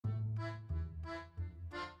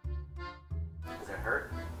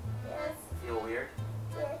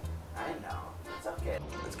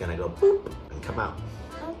gonna go boop and come out.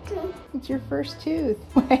 Okay. It's your first tooth.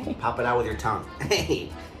 Pop it out with your tongue.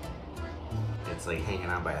 Hey! It's like hanging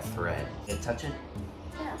on by a thread. You gonna touch it?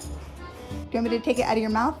 Yeah. Do you want me to take it out of your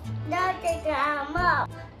mouth? Don't take it out of my mouth.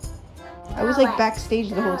 I was like backstage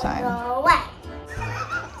the whole time. Go away.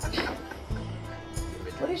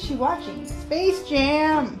 What is she watching? Space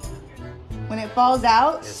Jam. When it falls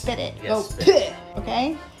out, spit it. Yes, Go spit pit,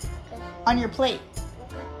 okay? On your plate.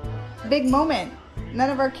 Big moment. None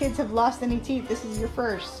of our kids have lost any teeth. This is your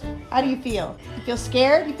first. How do you feel? You feel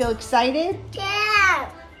scared? You feel excited? Yeah.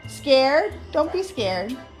 Scared? Don't be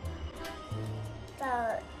scared.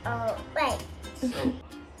 Go away.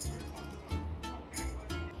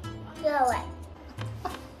 Go away.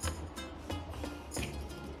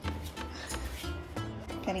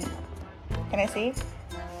 Kenny, can I see?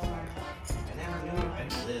 I never knew I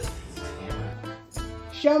did this.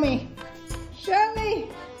 Show me. Show me.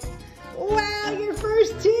 Wow, your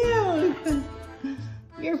first tooth.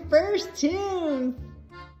 Your first tooth.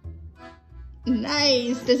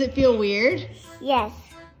 Nice. Does it feel weird? Yes.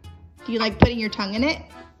 Do you like putting your tongue in it?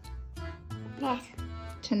 Yes.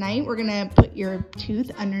 Tonight, we're gonna put your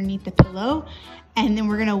tooth underneath the pillow, and then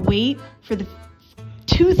we're gonna wait for the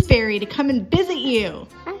tooth fairy to come and visit you.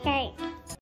 Okay.